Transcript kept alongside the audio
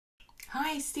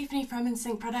Hi, Stephanie from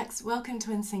Insinc Products. Welcome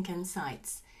to Insinc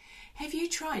Insights. Have you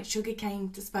tried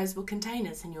sugarcane disposable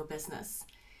containers in your business?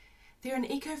 They're an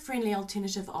eco-friendly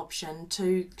alternative option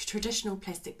to traditional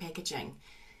plastic packaging.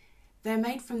 They're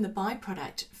made from the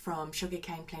byproduct from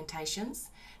sugarcane plantations.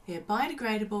 They're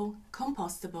biodegradable,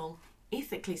 compostable,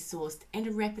 ethically sourced and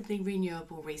a rapidly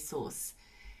renewable resource.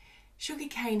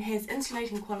 Sugarcane has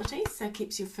insulating qualities, so it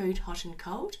keeps your food hot and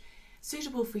cold,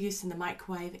 suitable for use in the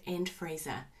microwave and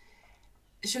freezer.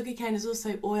 Sugarcane is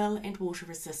also oil and water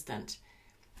resistant.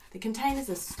 The containers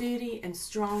are sturdy and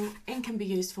strong and can be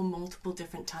used for multiple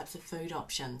different types of food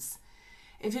options.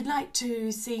 If you'd like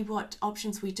to see what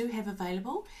options we do have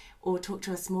available or talk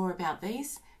to us more about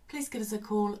these, please give us a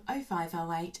call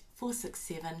 0508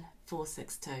 467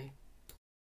 462.